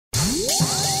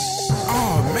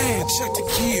Check the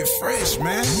kid fresh,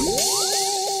 man.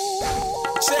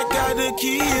 Check out the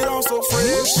kid, I'm so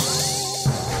fresh.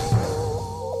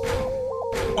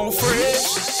 I'm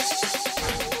fresh.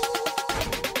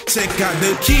 Check out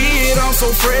the kid, I'm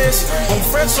so fresh. I'm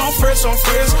fresh, I'm fresh, I'm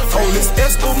fresh. Oh, this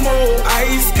Eskimo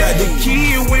ice. Got the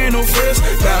kid when I'm fresh.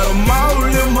 Got them all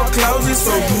in my closet,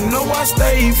 so you know I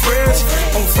stay fresh.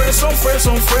 I'm fresh, I'm fresh,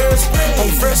 I'm fresh.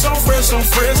 I'm fresh, I'm fresh, I'm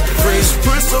fresh. Fresh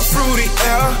Prince of fruity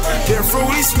air. That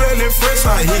fruity smelling fresh.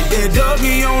 I hit that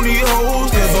Dougie on these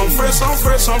hoes. Cause I'm fresh, I'm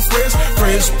fresh, I'm fresh.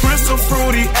 Fresh Prince of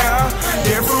fruity air.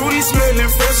 That fruity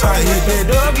smelling fresh. I hit that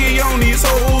Dougie on these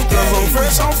hoes. Cause I'm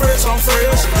fresh, I'm fresh, I'm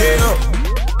fresh. Yeah.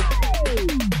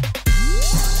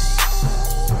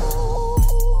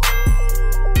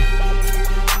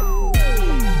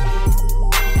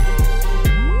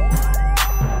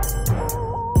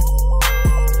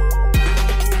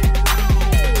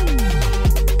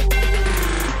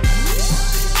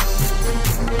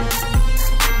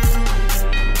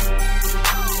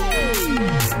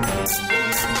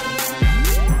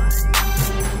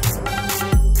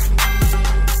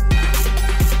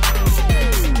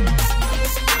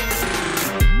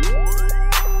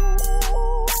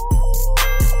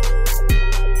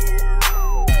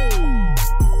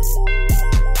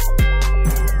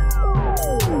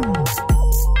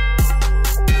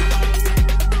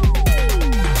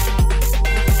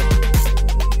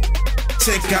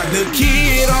 Check out the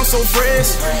kid, I'm so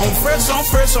fresh. I'm fresh, I'm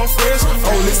fresh, I'm fresh.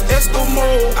 Oh, this Eskimo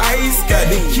ice. Got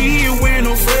the kid when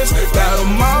I'm fresh. Got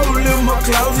them all in my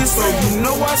closet, so you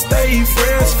know I stay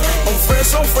fresh. I'm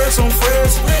fresh, I'm fresh, I'm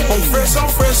fresh. I'm fresh, I'm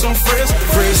fresh, I'm fresh.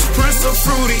 Fresh Prince of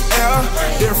fruity air.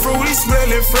 That fruity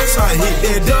smelling fresh. I hit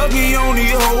that Dougie on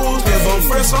these hoes. Cause I'm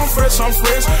fresh, I'm fresh, I'm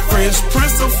fresh. Fresh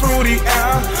Prince of fruity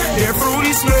air. That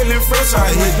fruity smelling fresh. I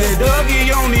hit that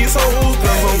Dougie on these hoes.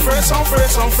 Cause I'm fresh, I'm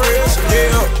fresh, I'm fresh.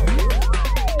 Yeah.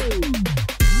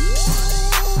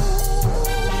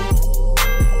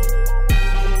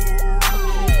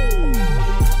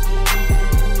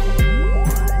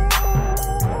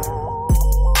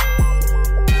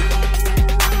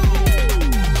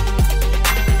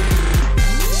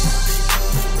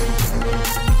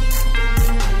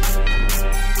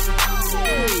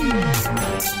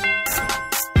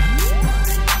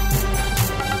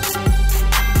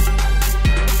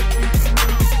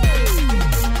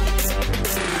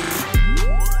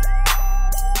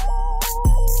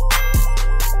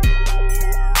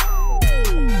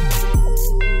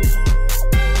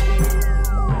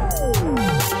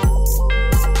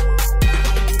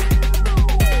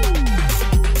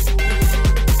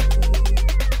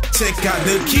 Check out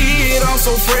the kid, I'm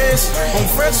so fresh. I'm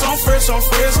fresh, I'm fresh, I'm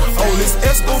fresh. Oh, this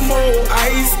Eskimo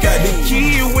ice. Got the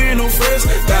kid when I'm fresh.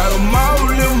 Got them all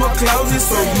in my closet,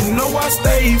 so you know I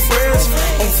stay fresh.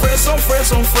 I'm fresh, I'm fresh,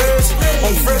 I'm fresh.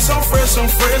 I'm fresh, I'm fresh, I'm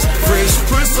fresh. Fresh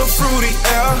Prince of fruity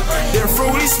air. That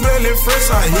fruity smelling fresh.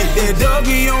 I hit that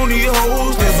Dougie on these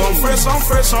hoes. Cause I'm fresh, I'm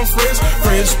fresh, I'm fresh.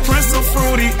 Fresh Prince of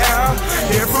fruity air.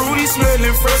 That fruity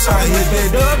smelling fresh. I hit that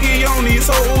Dougie on these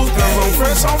hoes. Cause I'm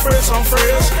fresh, I'm fresh, I'm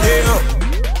fresh. Yeah.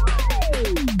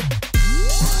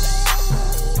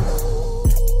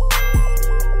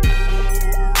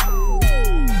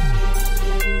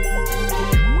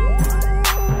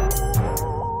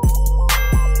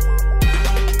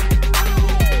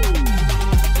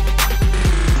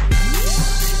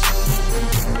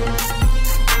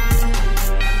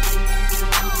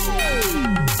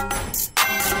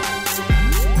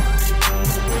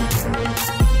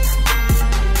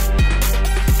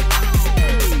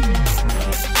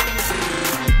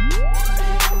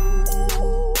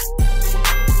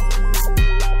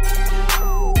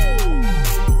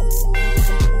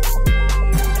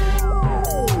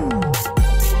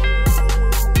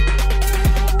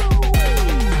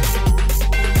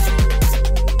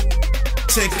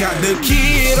 Check out the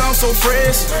kid, I'm so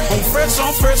fresh. I'm fresh,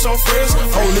 I'm fresh, I'm fresh.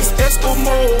 Oh, this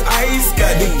Eskimo ice.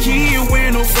 Got the kid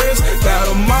when I'm fresh.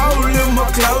 Got them all in my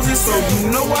closet, so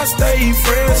you know I stay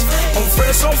fresh. I'm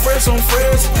fresh, I'm fresh, I'm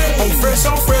fresh. I'm fresh,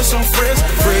 I'm fresh, I'm fresh.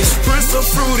 Fresh Prince of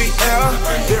fruity air.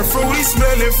 That fruity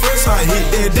smelling fresh. I hit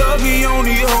that Dougie on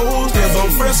these hoes. Cause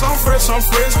I'm fresh, I'm fresh, I'm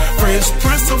fresh. Fresh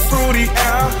Prince of fruity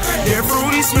air. That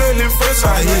fruity smelling fresh.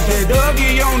 I hit that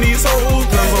Dougie on these hoes.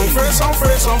 Cause I'm fresh, I'm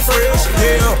fresh, I'm fresh.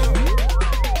 Yeah.